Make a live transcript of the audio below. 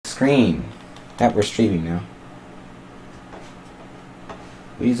screen. That we're streaming now.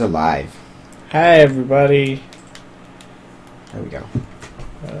 We's alive. Hi everybody. There we go.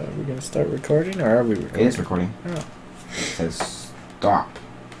 We're gonna start recording, or are we recording? It is recording. Oh. It says stop.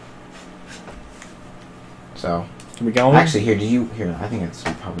 So. Are we going? Actually, here. I think it's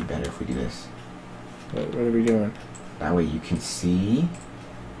probably better if we do this. What are we doing? That way you can see.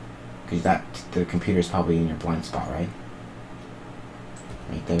 Because the computer's probably in your blind spot, right?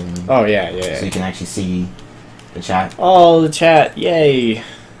 Right there. Oh yeah. So you can actually see the chat. Oh, the chat! Yay!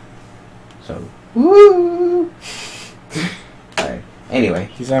 So. Woo! Alright. Anyway.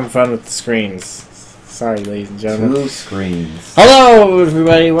 He's having fun with the screens. Sorry, ladies and gentlemen. 2 screens. Hello,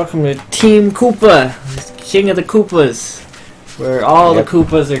 everybody. Welcome to Team Koopa, King of the Koopas, where all the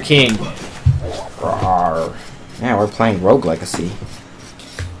Koopas are king. Rawr. Yeah, we're playing Rogue Legacy.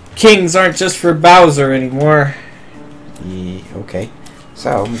 Kings aren't just for Bowser anymore. Yeah, okay.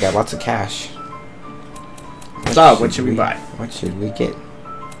 So, we got lots of cash. What should we buy? What should we get?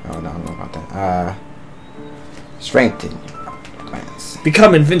 Oh, no, I don't know about that. Strengthen your plans.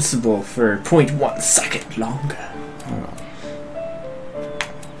 Become invincible for 0.1 second longer. Oh.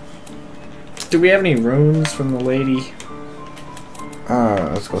 Do we have any runes from the lady?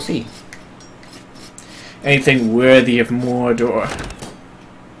 Let's go see. Anything worthy of Mordor?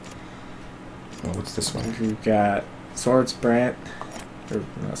 Oh, what's this one? We've got Sword Sprint. Or,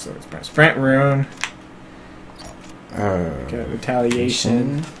 not Sword Sprint. Sprint Rune. Got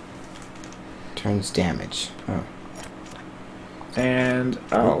Retaliation. Turns damage. Oh. And,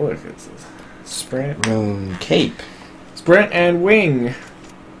 oh, look, it's Sprint. Rune Cape. Sprint and Wing.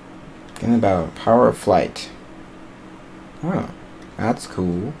 Getting about Power of Flight. Oh, that's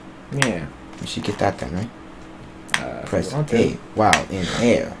cool. Yeah. We should get that then, right? Press A while in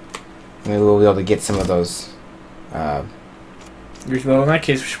air. Maybe we'll be able to get some of those. Well, in that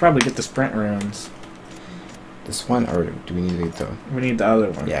case, we should probably get the Sprint runes. This one, or do we need to get the? We need the other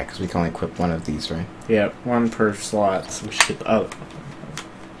one. Yeah, because we can only equip one of these, right? Yeah, one per slot, so we should get the other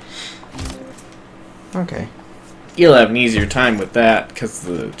one. Okay. You'll have an easier time with that because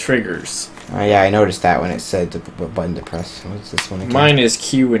the triggers. Yeah, I noticed that when it said what button to press. What's this one again? Mine is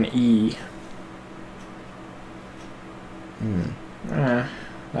Q and E. That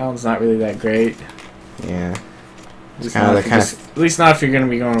one's not really that great. Yeah. At least not if you're going to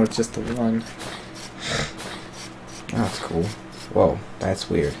be going with just the one. Oh, that's cool. Whoa, that's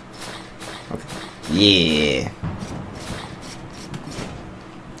weird. Okay. Yeah.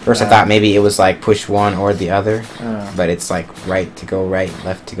 First I thought maybe it was like push one or the other, but it's like right to go right,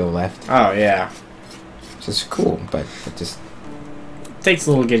 left to go left. Oh, yeah. Which is cool, but it just takes a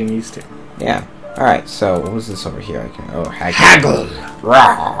little getting used to. Yeah. Alright, so what was this over here? Haggle!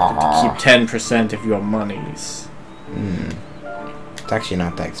 Keep 10% of your monies. It's actually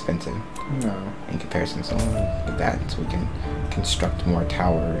not that expensive. No. In comparison, so we'll get that so we can construct more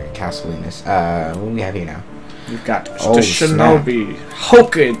tower castliness. What do we have here now? You've got the Shinobi,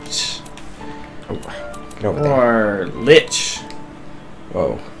 Hokage, get over there. or Lich.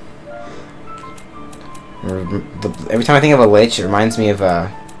 Whoa. Every time I think of a Lich, it reminds me of a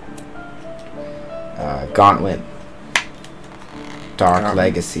Gauntlet Dark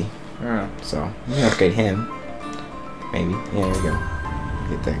Legacy. Oh. So, I'm gonna upgrade him. Maybe. Yeah, there we go.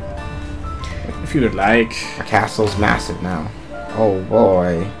 Get that. If you would like. Our castle's massive now. Oh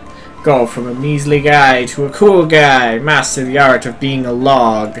boy. Go from a measly guy to a cool guy. Master the art of being a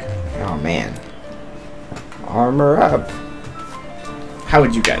log. Oh man. Armor up. How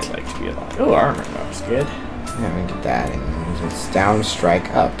would you guys like to be a log? Oh, armor up's good. Yeah, we can get that. And it's down, strike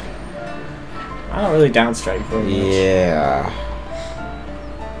up. I don't really downstrike very much. Yeah.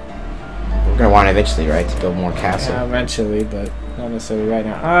 We're gonna want it eventually, right, to build more castle. Yeah, eventually, but not necessarily right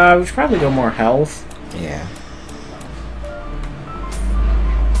now. We should probably go more health. Yeah.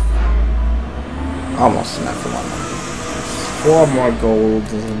 Almost enough for 1 more. 4 more gold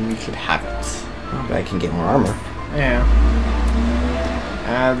and we could have it. But I can get more armor. Yeah.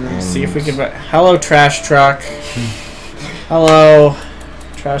 And see if we can buy. Hello, trash truck. Hello.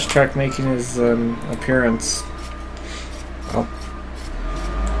 Trash truck making his appearance. Oh.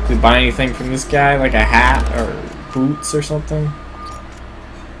 Did we buy anything from this guy? Like a hat or boots or something?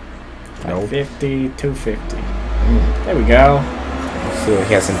 Nope. 50, 250. There we go. Let's see if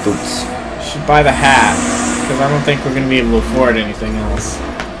he has some boots. Should buy the hat, because I don't think we're going to be able to afford anything else.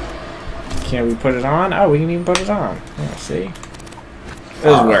 Can we put it on? Oh, we can even put it on. Yeah, see? It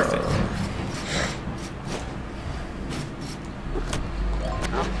was worth it.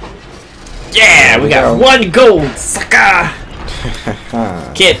 Yeah, we got 1 gold, sucker!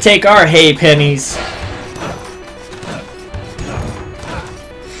 Can't take our hay pennies.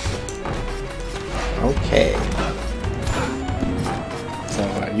 Okay. So,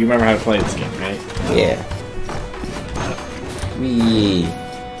 you remember how to play this game, right? Yeah. Wee.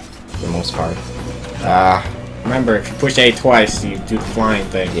 For the most part. Remember, if you push A twice, you do the flying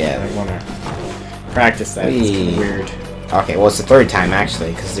thing. Yeah. I want to practice that. It's kind of weird. Okay, well, it's the third time,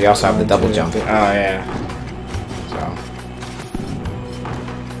 actually, because we also have the double jump. Oh, yeah. So.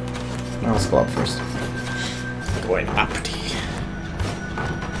 Now let's go up first. Going uppity.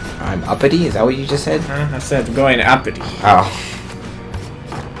 I'm uppity? Is that what you just said? I said going uppity. Oh.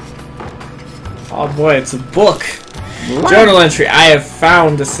 Oh boy, it's a book! What? Journal entry. I have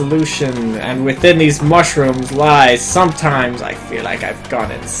found a solution, and within these mushrooms lies sometimes I feel like I've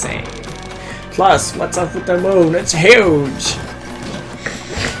gone insane. Plus, what's up with the moon? It's huge!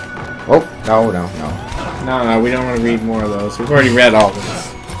 Oh, no. No, we don't want to read more of those. We've already read all of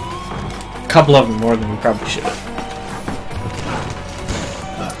those. A couple of them more than we probably should have.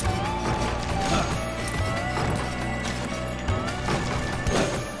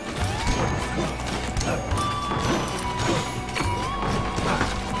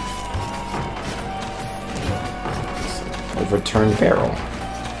 Overturned barrel.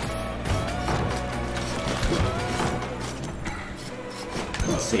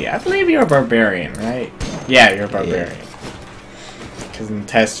 Let's see, I believe you're a barbarian, right? Yeah, you're a barbarian. Because in the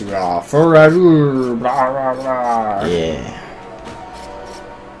test you were all blah blah blah. Yeah.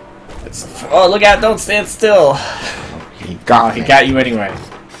 Oh, look out, don't stand still. He got He me. got you anyway.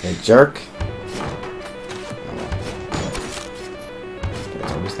 You jerk.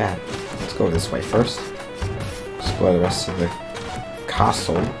 There's always that. Let's go this way first. Explore the rest of the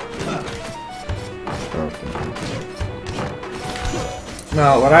castle.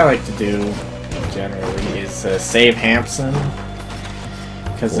 No, what I like to do, generally, is save Hampson.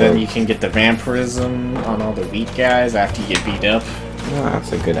 Because then you can get the vampirism on all the weak guys after you get beat up. Well,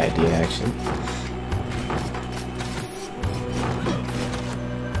 that's a good idea, actually.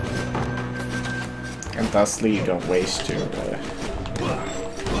 And thusly you don't waste your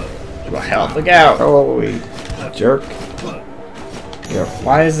health. Look out! Oh, wait. Jerk. Yep.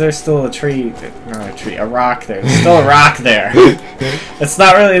 Why is there still a tree? Not a tree, a rock there. There's still a rock there. It's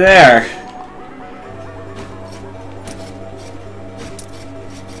not really there.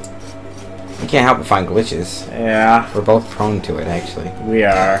 You can't help but find glitches. Yeah, We're both prone to it, actually. we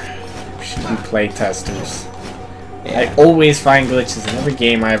are. We should be play testers. Yeah. I always find glitches in every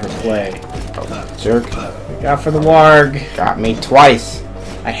game I ever play. Oh, jerk. Look out for the warg. Got me twice.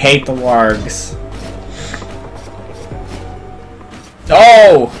 I hate the wargs.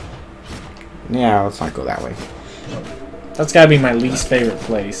 Oh! Yeah, let's not go that way. That's gotta be my least favorite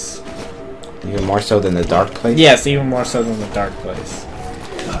place. Even more so than the dark place? Yes, even more so than the dark place.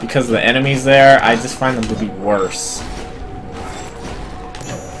 Because the enemies there, I just find them to be worse.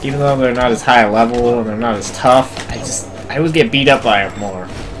 Even though they're not as high level and they're not as tough, I always get beat up by them more.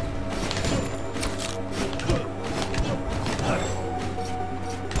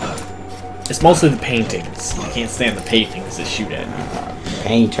 It's mostly the paintings. I can't stand the paintings that shoot at you.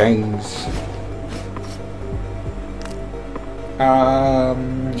 Paintings.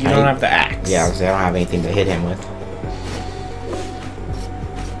 You don't have the axe. Yeah, I don't have anything to hit him with.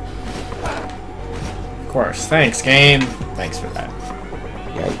 Of course. Thanks, game. Thanks for that.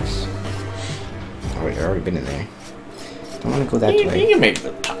 Yikes. Oh, wait, I've already been in there. Don't want to go that You way. can make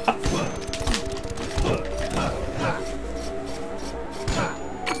the top.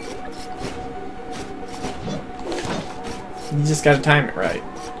 You just gotta time it right.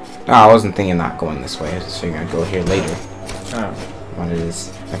 No, I wasn't thinking not going this way. I was just figuring I'd go here later. Oh. What it is.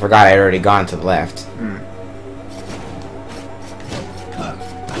 I forgot I'd already gone to the left.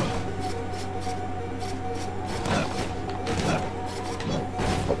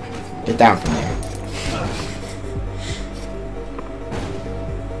 Get down from there.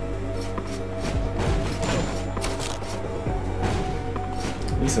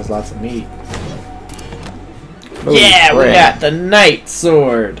 At least there's lots of meat. Holy Yeah, we crap. got the night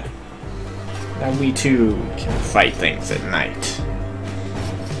sword. Now we too can fight things at night.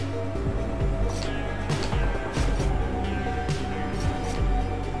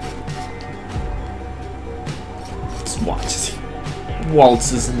 Let's watch as he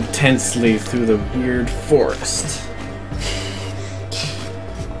waltzes intensely through the weird forest.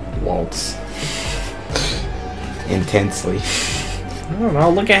 Waltz. Intensely. I don't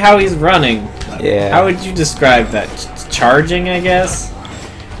know, look at how he's running. Yeah. How would you describe that? Charging, I guess?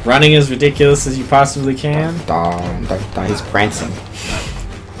 Running as ridiculous as you possibly can? He's prancing.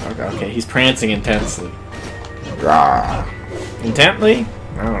 Okay, he's prancing intensely. Rah. Intently?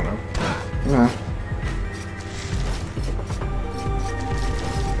 I don't know. Yeah.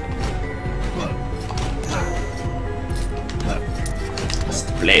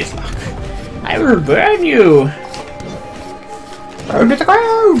 blaze lock. I will burn you. Burn to the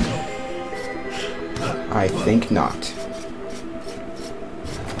ground. I think not.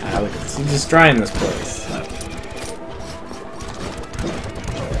 Ah, look at this. He's destroying this place.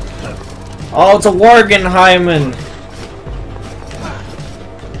 Oh, it's a Worgenheimen.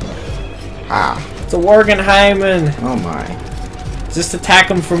 Ah. It's a Worgenheimen. Oh my. Just attack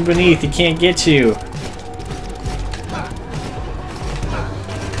him from beneath. He can't get you.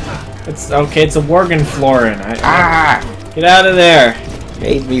 It's okay. It's a Worgenfloren. Get out of there.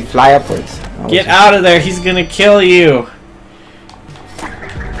 Made me fly upwards. Oh, Get out of there. He's gonna kill you.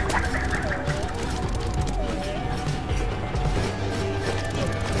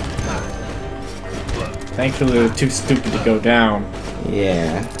 Thankfully, they're too stupid to go down.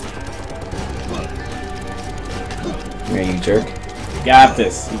 Yeah. Here, you jerk. Got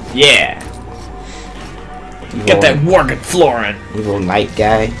this. Yeah. Evil, Get that Worgenfloren. evil knight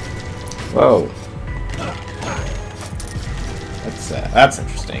guy. Whoa. That's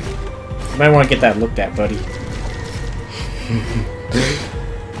interesting. You might want to get that looked at, buddy.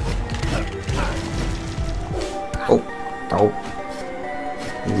 Oh. Oh.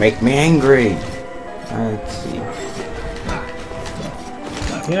 You make me angry. Let's see.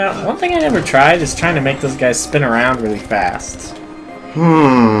 You know, one thing I never tried is trying to make those guys spin around really fast.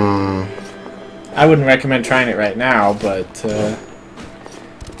 I wouldn't recommend trying it right now, but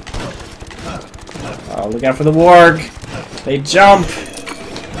oh, look out for the warg. They jump.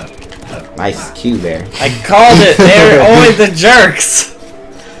 Nice cue there. I called it. They're always the jerks.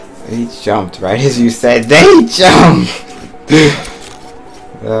 They jumped right as you said. They jumped.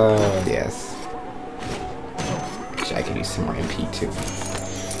 Oh yes. Wish I could use some more MP too.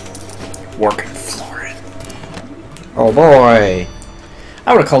 Worgenfloren. Oh boy.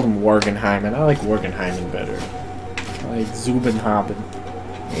 I would have called him Worgenheimen. I like Worgenheimen better. I like Zubenhaben.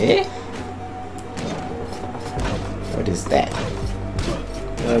 Eh? What is that?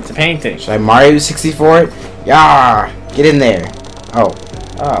 It's a painting. Should I Mario 64 it? Yeah! Get in there. Oh.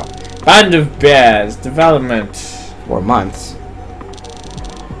 Oh. Band of Bears. Development. 4 months.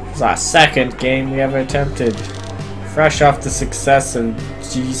 It's our second game we ever attempted. Fresh off the success of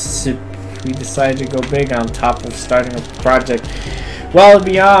GSIP, we decided to go big on top of starting a project well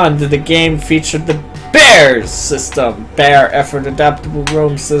beyond. The game featured the Bears system, Bear Effort Adaptable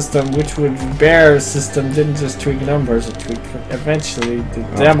Roam system, which would Bears system didn't just tweak numbers, it tweaked eventually the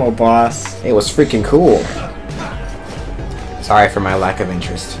demo boss. It was freaking cool. Sorry for my lack of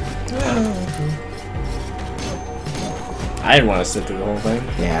interest. I didn't want to sit through the whole thing.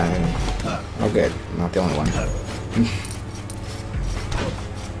 Yeah, I mean, oh good. I'm not the only one.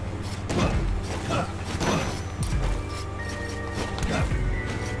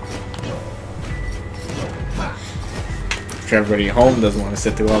 Everybody at home doesn't want to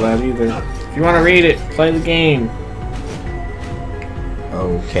sit through all that either. If you want to read it, play the game.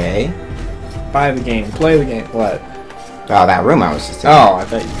 Okay. Buy the game. Play the game. What? Oh, that room I was just in. Oh, I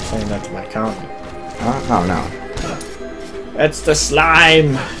thought you were saying that to my comment. Oh, no. It's the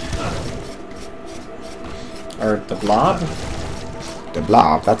slime! Or the blob? The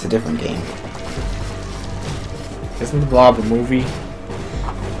Blob, that's a different game. Isn't the blob a movie?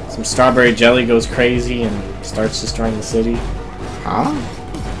 Some strawberry jelly goes crazy and starts destroying the city. Huh?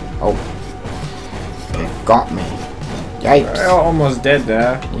 Oh. It got me. Yikes. We're almost dead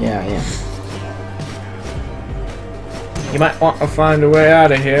there. Yeah. You might want to find a way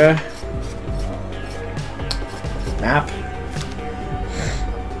out of here. Map.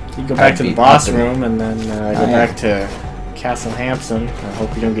 You go back to the boss room and then go back to Castle Hampson. I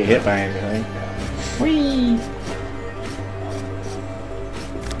hope you don't get hit by anything. Whee!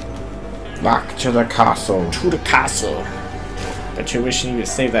 Back to the castle. To the castle. Bet you're wishing you could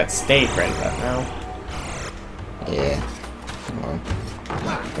save that steak right about now. Yeah. Well.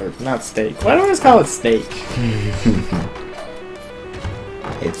 Or not steak. Why do I always call it steak?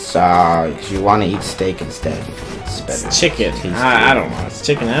 It's you want to eat steak instead. It's better. It's chicken. I don't know. It's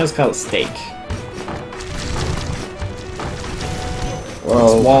chicken. I always call it steak.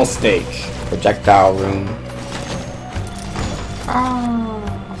 Whoa. It's wall steak. Projectile room.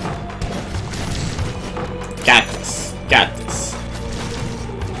 Got this. Got this.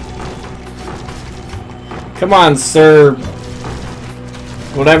 Come on, sir.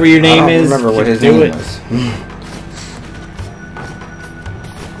 Whatever your name is. I don't remember what his do name it. was.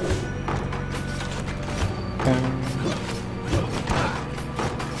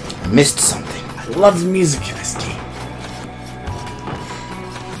 I missed something. I love the music in this game.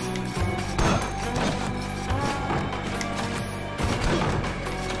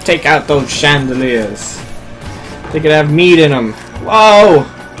 Take out those chandeliers. They could have meat in them. Whoa!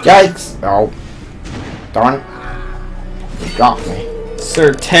 Yikes! Oh. Darn it. You got me.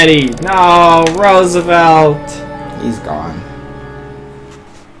 Sir Teddy. No, Roosevelt. He's gone.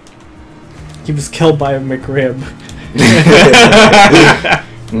 He was killed by a McRib.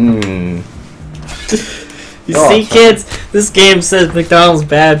 Hmm. You see, kids? This game says McDonald's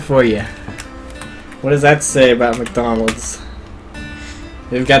bad for you. What does that say about McDonald's?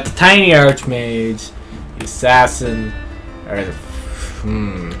 They've got the tiny archmage, the assassin, or the...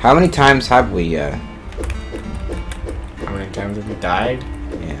 How many times have we, How many times have we died?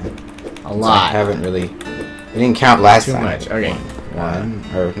 Yeah. A lot. I haven't really... We didn't count last Too time. much. Okay. One,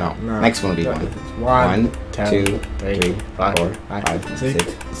 or no, No. next one will be one. 1, 2, 3, 3, 5, 4, 5, 5, 6,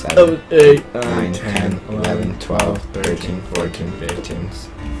 6, 7, 8, 9, 10, 11, 12, 13, 14, 15,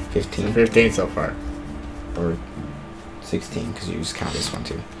 15, 15 so far. or 16, because you just count this one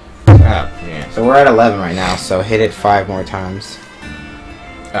too. Yeah. So we're at 11 right now, so hit it 5 more times.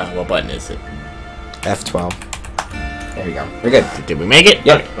 What button is it? F12. There we go. We're good. Did we make it?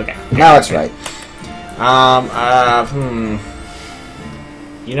 Yep. Okay. Now it's right.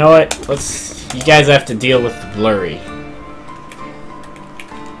 You know what? You guys have to deal with the blurry.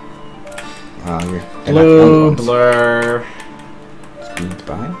 Blue, blur. Speeds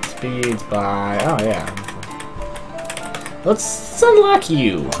by? Speeds by. Oh, yeah. Let's unlock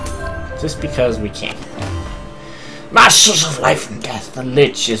you. Just because we can. Masters of life and death. The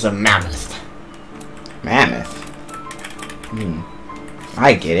Lich is a mammoth. Mammoth?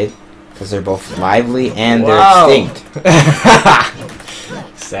 I get it. Because they're both lively and Whoa. they're extinct.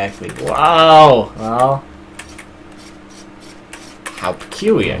 Exactly. Wow. Well. How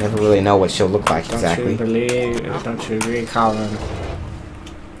peculiar. I never really know what she'll look like exactly. Don't you agree, Colin?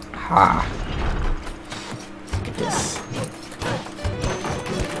 Ha. Look at this.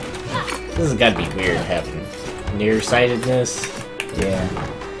 This has got to be weird having nearsightedness. Yeah.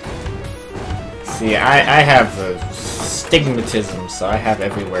 See, I have stigmatism, so I have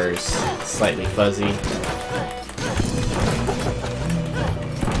everywhere slightly fuzzy.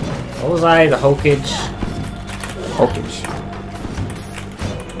 What was I? The Hokage? Hokage.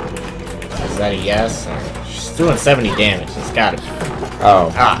 Is that a yes? Or she's doing 70 damage. It's gotta be.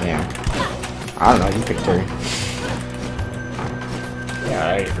 Oh, Ah. yeah. I don't know, you picked her. Yeah,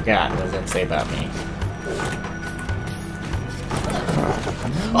 I already forgot. What does that say about me?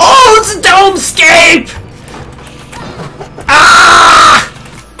 Oh, it's a domescape! Ah!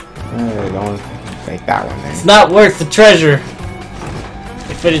 Don't take that one then. It's not worth the treasure.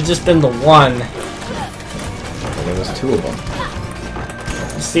 If it had just been the one. There was 2 of them.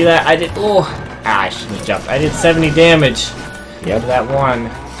 You see that? I did. Oh, I shouldn't have jumped. I did 70 damage. Yep. To that one.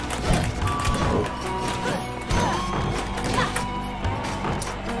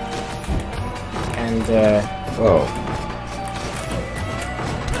 And Whoa.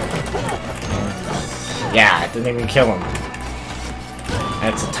 yeah, it didn't even kill him.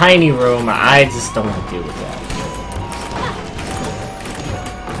 And it's a tiny room. I just don't want to deal with that.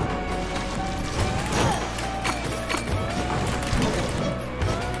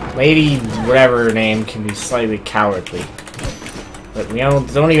 Lady, whatever her name, can be slightly cowardly. But we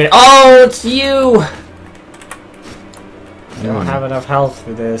don't even... Oh, it's you! I don't have enough health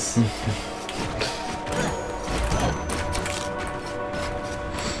for this.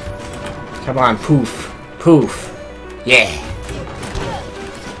 Come on, poof. Poof. Yeah.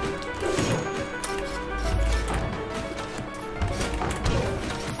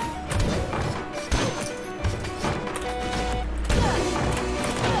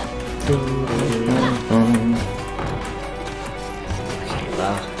 Okay,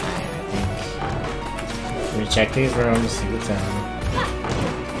 well, I think... Let me check these rooms, see what's on.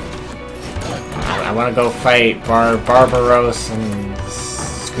 I want to go fight Barbaros and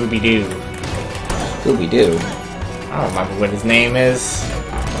Scooby-Doo. Scooby-Doo? I don't remember what his name is.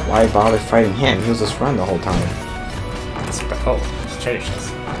 Why bother fighting him? He was just run the whole time. Oh, it's treasure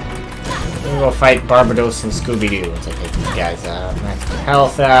chests. We're gonna go fight Barbados and Scooby-Doo once I take these guys out. Max their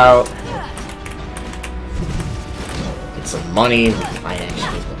health out. Get some money. We might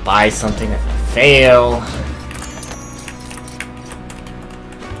actually be able to buy something if I fail.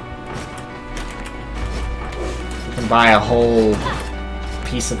 We can buy a whole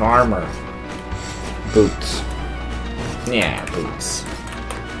piece of armor. Boots. Yeah, boots.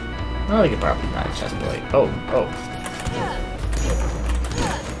 Oh, we could probably buy a chest plate. Oh.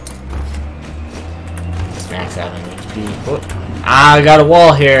 Max out on HP. Oh. Ah, I got a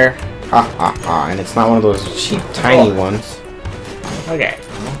wall here. Ha ha ha, and it's not one of those cheap, tiny ones. Okay.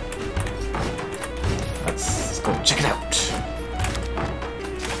 Let's go check it out.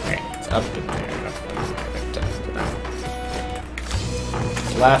 Okay, it's up in there.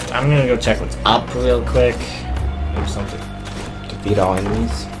 left. I'm gonna go check what's up real quick. Maybe something. Defeat all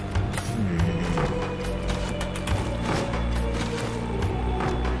enemies.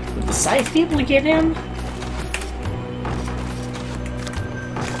 Would the scythe be able to get in?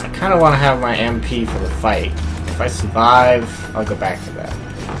 I kind of want to have my MP for the fight. If I survive, I'll go back to that.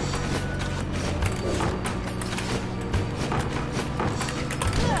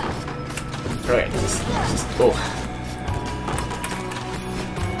 Alright, just oh.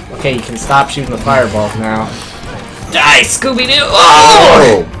 Okay, you can stop shooting the fireballs now. Die, Scooby-Doo!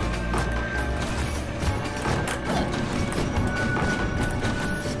 Oh!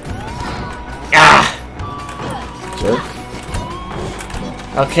 Ah! Jerk.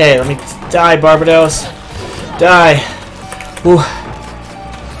 Okay, let me die, Barbados. Die. Ooh.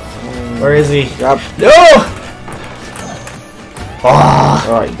 Where is he? Yep. No! Oh,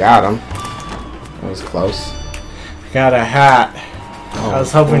 Oh, you got him. That was close. got a hat. Oh, I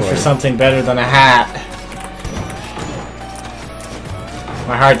was hoping boy. for something better than a hat.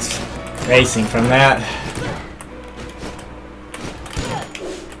 My heart's racing from that.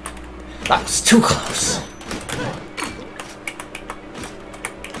 That was too close.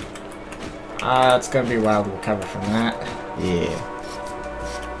 It's gonna be a while to recover from that. Yeah.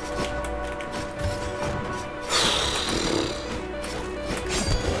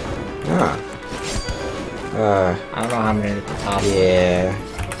 Ah. I don't know how I'm gonna get the top. Yeah.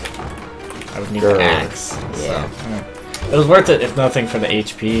 I would need Grr. an axe. Yeah. So, it was worth it if nothing for the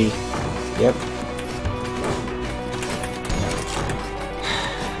HP. Yep.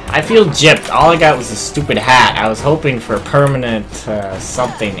 I feel gypped. All I got was a stupid hat. I was hoping for a permanent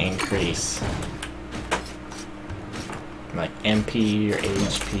something increase. Like MP or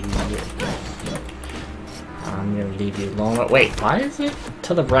HP. I'm gonna leave you alone. Wait, why is it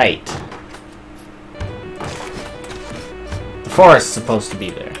to the right? The forest's supposed to be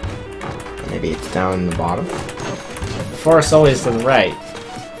there. Maybe it's down in the bottom. The forest's always to the right.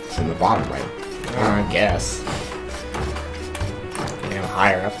 It's in the bottom right. I guess. You know,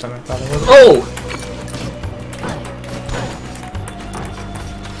 higher up than I thought it was. Oh!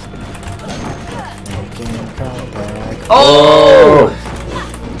 Oh!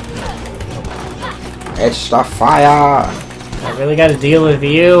 It's the fire! I really gotta deal with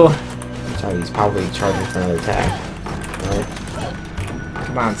you. So he's probably charging for another attack. Right?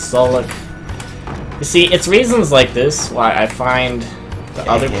 Come on, Solak. You see, it's reasons like this why I find the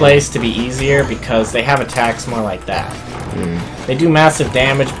other place to be easier, because they have attacks more like that. They do massive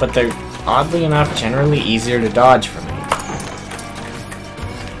damage, but they're, oddly enough, generally easier to dodge for me.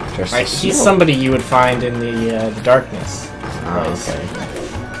 Like, he's somebody you would find in the darkness place. Okay.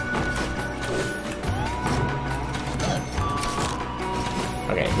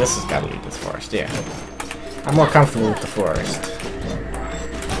 Okay, this has got to lead to the forest, yeah. I'm more comfortable with the forest.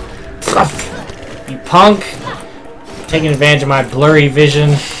 You punk! Taking advantage of my blurry vision.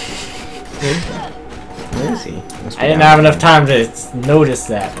 Where is he? Must be I didn't down have there. enough time to notice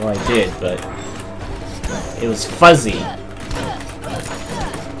that. Well, I did, but it was fuzzy.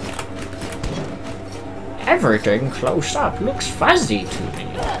 Everything close up looks fuzzy to me.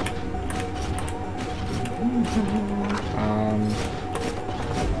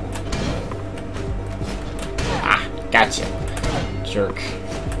 Gotcha. Jerk.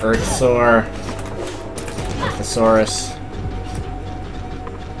 Earthsaur. Earthosaurus.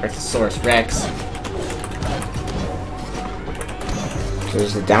 Earthosaurus Rex. So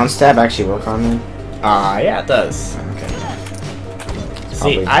does the down stab actually work on me? Yeah, it does. Okay. See,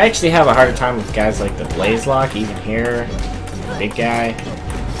 Probably. I actually have a harder time with guys like the Blazelock, even here. The big guy.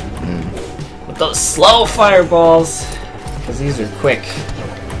 With those slow fireballs. Because these are quick.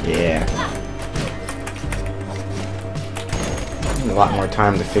 Yeah. A lot more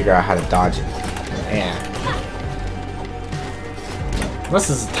time to figure out how to dodge it. Yeah. Unless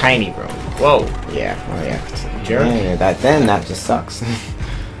this is a tiny room. Whoa. Yeah. Oh yeah. Jerk. Yeah, that just sucks.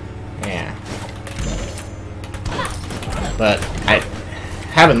 Yeah. But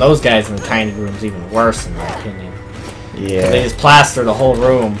having those guys in the tiny room is even worse in my opinion. Yeah. They just plaster the whole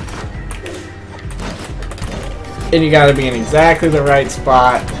room. And you gotta be in exactly the right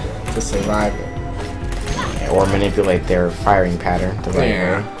spot to survive it. Yeah, or manipulate their firing pattern the right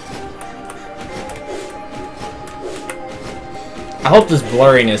way. I hope this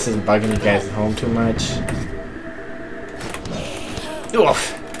blurriness isn't bugging you guys at home too much.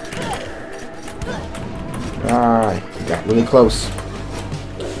 Oof. Alright, you got really close.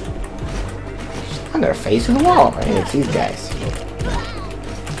 And they're facing the wall. Hey, it's these guys.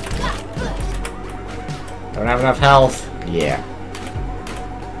 Don't have enough health. Yeah.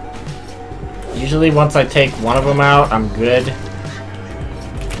 Usually once I take one of them out, I'm good.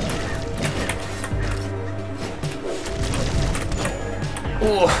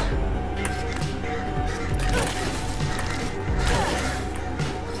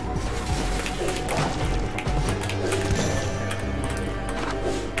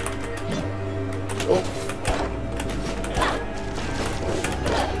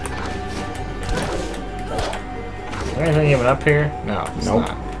 up here? No, it's Nope.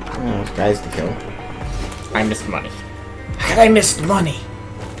 not. There's guys to kill. I missed money. How did I miss money?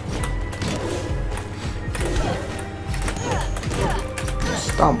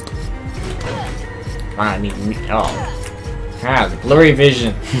 Stomp. I need me. Oh. Ah, the blurry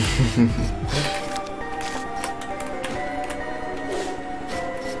vision.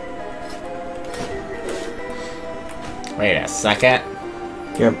 Wait a second.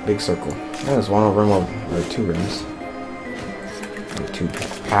 Yep, big circle. There's one rim or two rims. Or two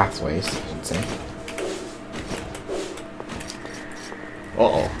pathways, I should say.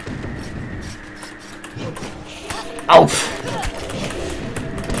 Uh-oh. Oh!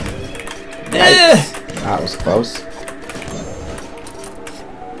 Nice. That was close.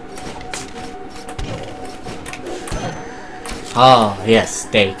 Oh, yes,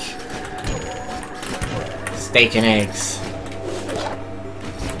 steak. Steak and eggs.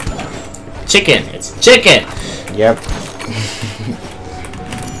 Chicken! It's chicken! Yep.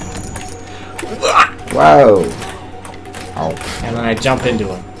 Whoa. Oh. And then I jump into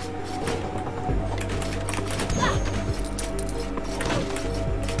him.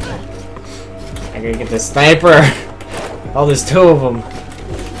 I gotta get the sniper! Oh, there's two of them.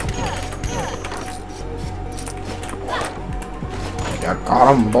 I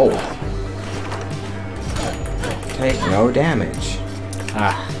got them both. Take no damage.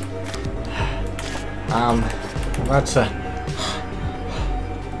 Ah. Let's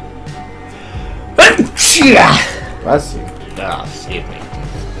Bless you. Oh, excuse me.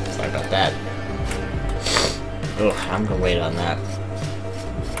 Sorry about that. Ugh, I'm gonna wait on that.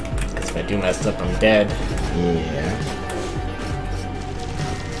 Because if I do mess up, I'm dead. Yeah.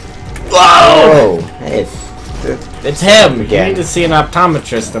 Whoa! Oh, hey, It's him! You again. need to see an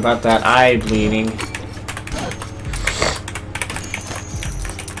optometrist about that eye bleeding.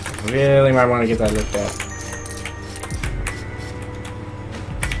 Really might want to get that looked at.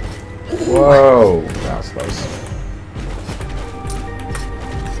 Whoa, that was close.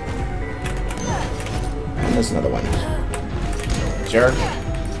 And there's another one. Jerk.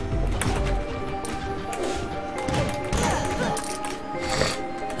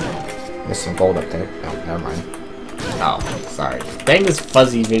 There's some gold up there. Oh, never mind. Oh, sorry. Dang this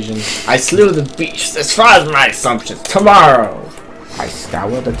fuzzy vision. I slew the beast, as far as my assumptions. Tomorrow! I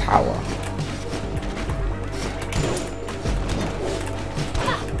scour the tower.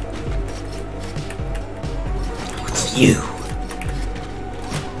 It's you.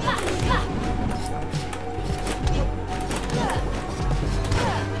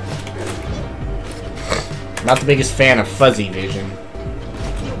 Not the biggest fan of fuzzy vision.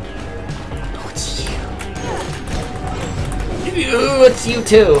 Oh, it's you. Ooh, it's you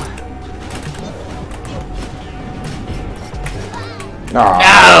too. No!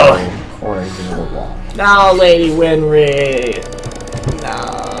 No! Corner into the wall. No, Lady Winry.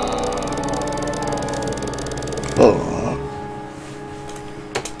 No.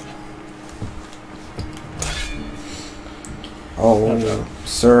 Oh,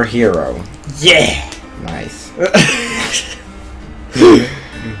 Sir Hero. Yeah. Nice.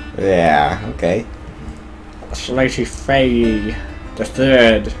 Yeah, okay. Slightly Faye, the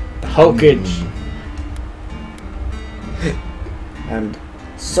third, the Hokage, and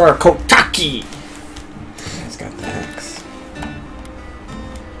Sir Kotaki. He's got the axe.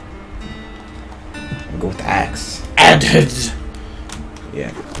 I'll go with the axe. Added.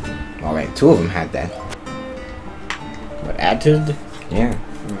 Yeah. Alright, two of them had that. What, added? Yeah.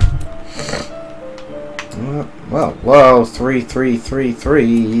 Well, whoa, 3, 3, 3,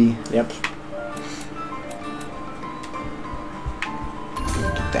 3. Yep.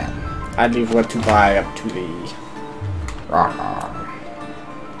 That. I leave what to buy up to thee. Rawr.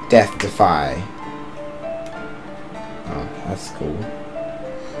 Death defy. Oh, that's cool.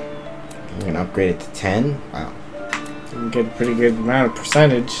 You're gonna upgrade it to 10? Wow. You can get a pretty good amount of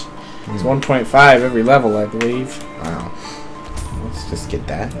percentage. It's 1.5 every level, I believe. Wow. Let's just get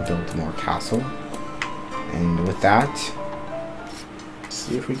that and build more castle. And with that,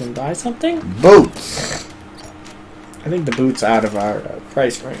 See if we can buy something. boots! I think the boot's out of our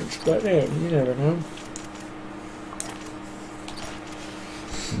price range, but yeah, you never know.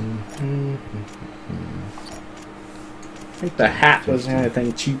 I think the hat was the only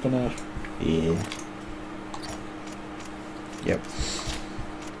thing cheap enough. Yeah. Yep.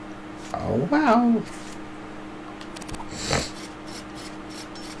 Oh, wow.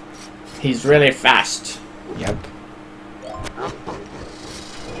 He's really fast. Yep.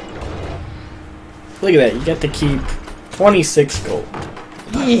 Look at that, you get to keep 26 gold.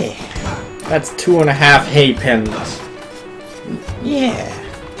 Yeah. That's 2.5 hay pens. Yeah.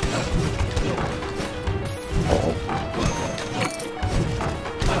 Oh.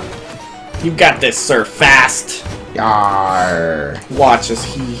 You got this, sir. Fast. Yar. Watch as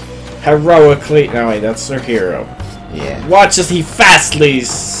he heroically... No, wait, that's Sir Hero. Yeah. Watch as he fastly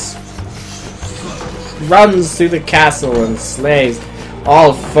runs through the castle and slays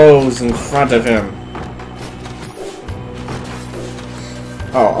all foes in front of him.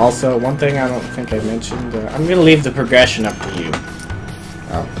 Oh, also, one thing I don't think I mentioned. I'm gonna leave the progression up to you.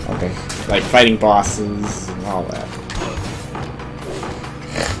 Oh, okay. Like fighting bosses and all that.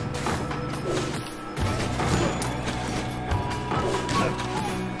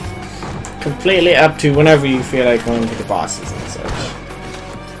 Completely up to whenever you feel like going to the bosses and such.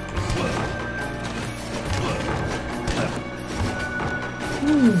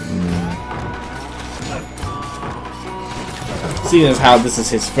 Seeing as how this is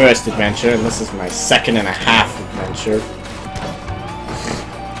his first adventure, and this is my 2.5 adventure.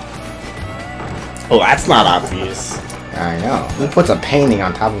 Oh, that's not obvious. I know. Who puts a painting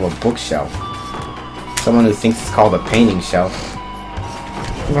on top of a bookshelf? Someone who thinks it's called a painting shelf.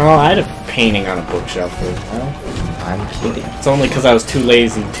 No, I had a painting on a bookshelf for a while. I'm kidding. It's only because I was too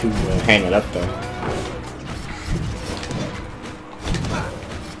lazy to hang it up though.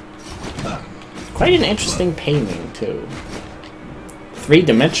 Quite an interesting painting too.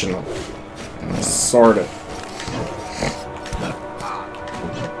 3-dimensional. Sort of.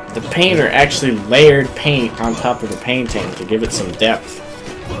 The painter actually layered paint on top of the painting to give it some depth.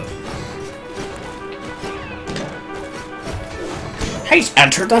 He's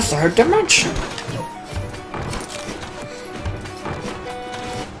entered the 3rd dimension!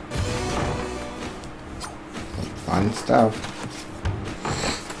 Fun stuff.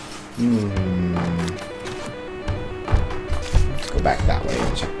 Let's go back that way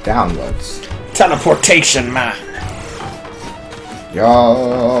and check downloads. Teleportation man!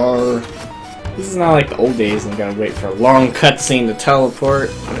 Yar. This is not like the old days and you gotta wait for a long cutscene to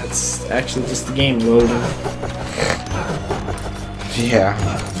teleport. It's actually just the game loading. Yeah.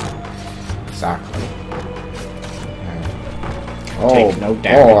 Exactly. Take no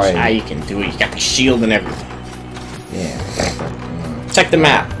damage. Ah, you can do it. You got the shield and everything. Yeah. Check the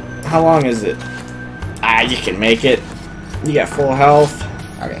map. How long is it? Ah, you can make it. You got full health.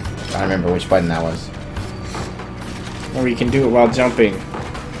 Okay. I don't remember which button that was. Or you can do it while jumping.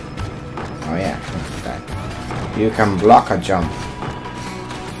 Oh yeah. Okay. You can block a jump.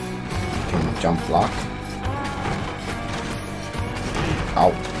 You can jump block.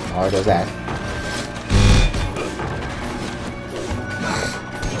 Oh. Oh, it does that.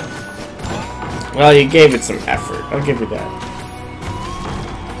 Well, you gave it some effort. I'll give you that.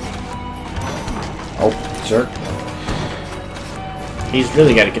 Oh, jerk. He's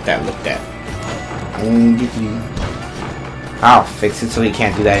really got to get that looked at. I'll fix it so he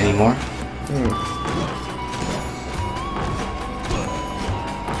can't do that anymore.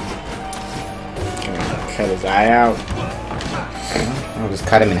 Gonna cut his eye out. I'll just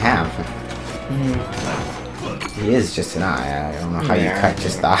cut him in half. He is just an eye. I don't know how you cut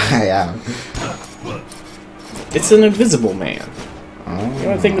just the eye out. It's an invisible man. Oh. The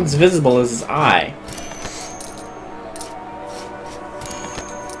only thing that's visible is his eye.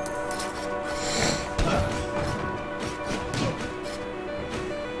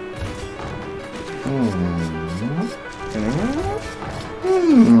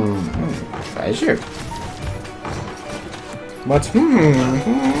 Treasure. What's I don't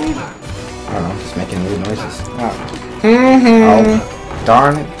know, just making weird noises. Oh. Oh,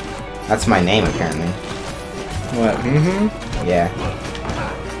 darn it. That's my name, apparently. What? Yeah.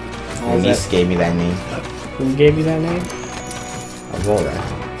 Oh, My niece gave me that name. Who gave you that name? Aurora.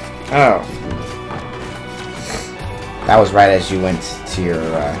 Oh. That was right as you went to your,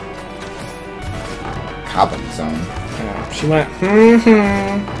 Goblin Zone. Oh. She went,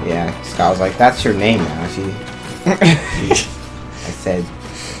 Yeah, Scott was like, that's your name now. I said,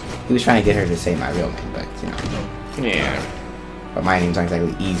 he was trying to get her to say my real name, but, you know. Yeah. But my name's not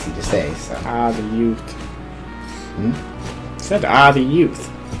exactly easy to say, so. Ah, the youth. Said, the youth.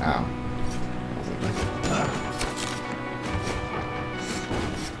 Oh.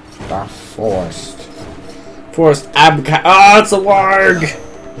 The Forest. Forest Abca. Oh, it's a warg!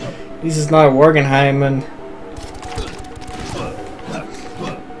 This is not a Worgenheimen.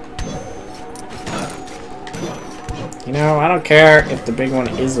 You know, I don't care if the big one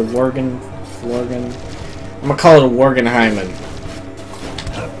is a Worgen. I'm gonna call it a Worgenheimen.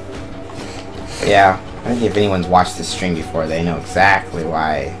 Yeah, I think if anyone's watched this stream before, they know exactly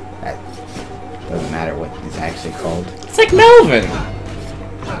why that doesn't matter what it's actually called. It's like Melvin!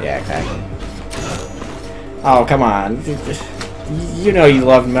 Yeah, exactly. Oh, come on. You know you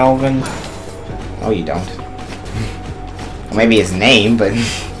love Melvin. Oh, you don't. Well, maybe his name, but...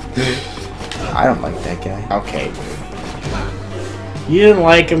 I don't like that guy. Okay. You didn't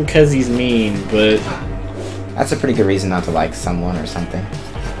like him because he's mean, but... That's a pretty good reason not to like someone or something.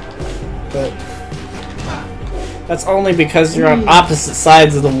 But... That's only because you're on opposite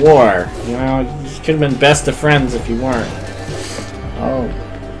sides of the war. You know, you could have been best of friends if you weren't. Oh.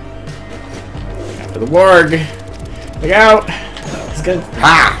 After the warg. Look out! It's good.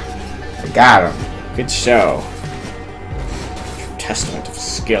 Ha! I got him. Good show. Testament of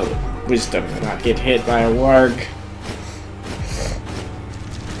skill and wisdom to not get hit by a warg.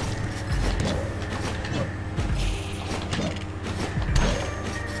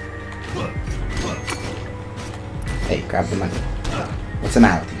 Hey, grab the money. What's the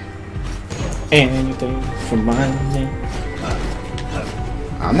matter with you? Anything for money.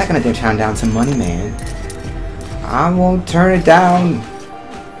 I'm not gonna go turn down some money, man. I won't turn it down.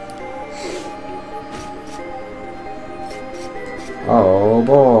 Oh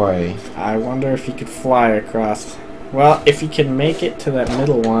boy. I wonder if he could fly across. Well, if he can make it to that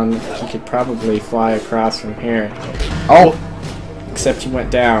middle one, he could probably fly across from here. Oh! Except he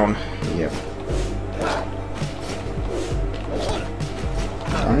went down. Yep.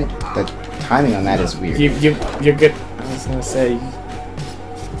 Darn it. The timing on that is weird. You're good. I was gonna say.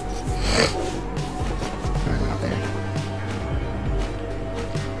 I'm out there.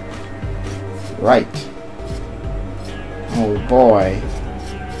 Right. Oh boy.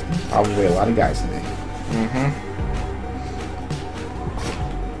 Probably a lot of guys in there.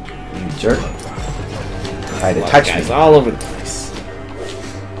 You jerk. Tried to touch guys me. all over the place.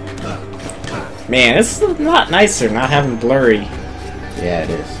 Man, this is a lot nicer not having blurry. Yeah, it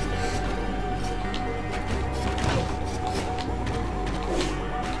is.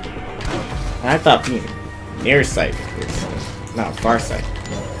 I thought being nearsighted was no far sight.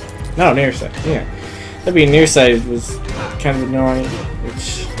 No, nearsight. Yeah, that being nearsighted was kind of annoying,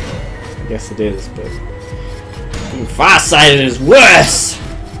 which I guess it is, but being farsighted is worse.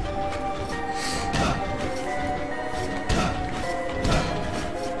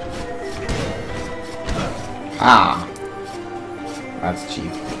 Ah. That's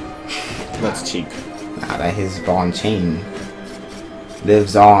cheap. That's cheap. Nah, that his ball and chain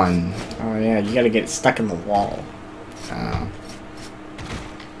lives on. Oh yeah, you gotta get stuck in the wall.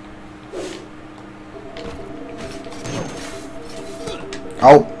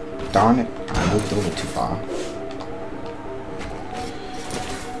 Oh, darn it. I moved a little too far.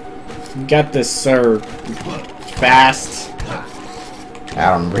 You got this, sir. Fast. I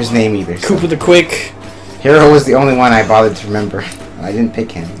don't remember his name either. So. Koopa the Quick. Hero was the only one I bothered to remember. I didn't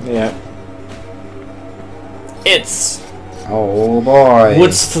pick him. Yeah. It's... Oh boy.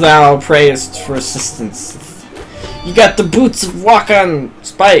 Wouldst thou prayest for assistance? You got the boots of walk on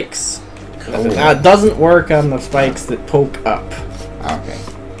spikes. Cool. Now it doesn't work on the spikes that poke up. Okay.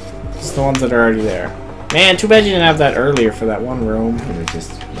 It's the ones that are already there. Man, too bad you didn't have that earlier for that one room. It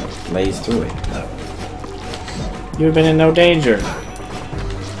just lays through it. You would have been in no danger.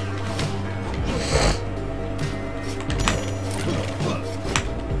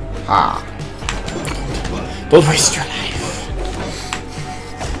 Ah. Don't waste your life.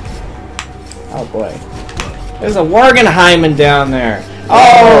 Oh boy. There's a Wargenheimen down there.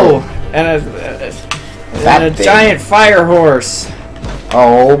 Oh! And a giant fire horse.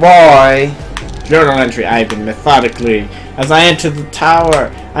 Oh boy. Journal entry. I have been methodically. As I enter the tower,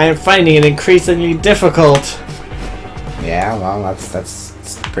 I am finding it increasingly difficult. Yeah, well, that's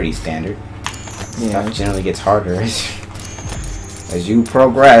pretty standard. Yeah. Stuff generally gets harder as you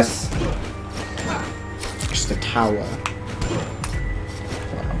progress. Just a tower.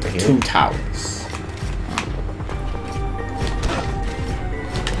 Over here. 2 towers.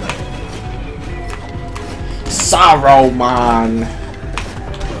 Saruman.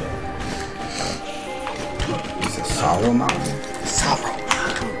 He's a Saruman. Saruman.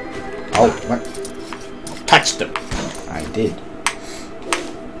 Oh, what? Touched him. I did.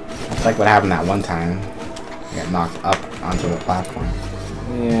 That's like what happened that one time. I got knocked up onto the platform.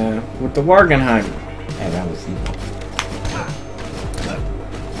 Yeah, with the Wargenheim. Yeah, that was evil.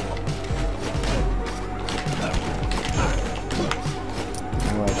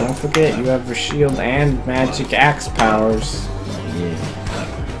 Oh, don't forget, you have your shield and magic axe powers. Yeah.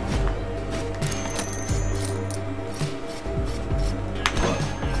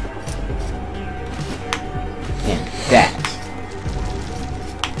 And that.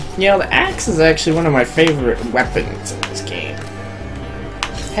 You know, the axe is actually one of my favorite weapons in this game.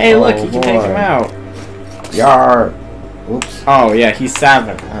 Hey, look, you can take him out. Yar. Whoops. Oh, yeah, he's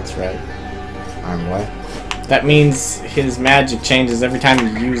Savin. That's right. I'm what? That means his magic changes every time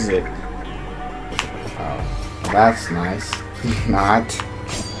you use it. Oh, that's nice. Not.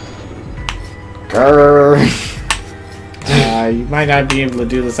 Grrr. You might not be able to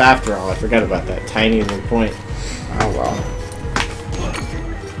do this after all. I forgot about that tiny little point. Oh well.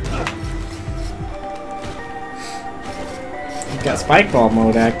 You've got spike ball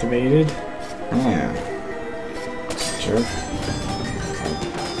mode activated. Yeah. Sure.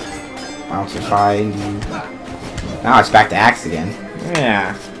 Bounce if I... Now it's back to axe again.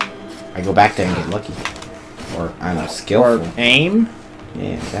 Yeah. I go back there and get lucky. Or, I don't know, skillful. Or aim?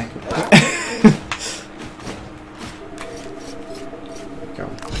 Yeah, exactly. Go.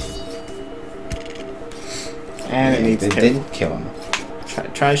 And it needs it kill. didn't kill him.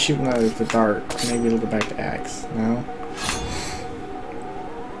 Try shooting the dart. Maybe it'll go back to axe. No?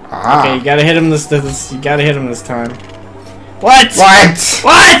 Ah. Okay, you gotta hit him this you gotta hit him this time. What? What?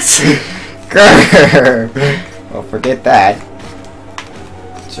 What? Grrr. Well, forget that.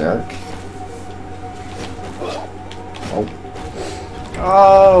 Jerk. Oh.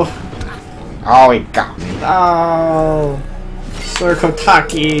 Oh. Oh, he got me. Oh. Sir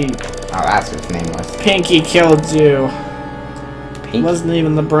Kotaki. Oh, that's what his name was. Pinky killed you. Pinky? It wasn't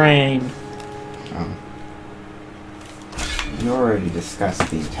even the brain. Oh. You already discussed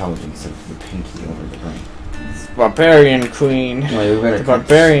the intelligence of the pinky over the brain. It's Barbarian Queen. Well, we better The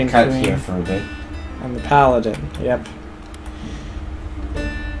Barbarian cut Queen. here for a bit. And the Paladin. Yep.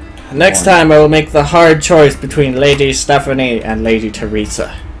 Next time I will make the hard choice between Lady Stephanie and Lady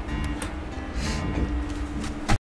Teresa.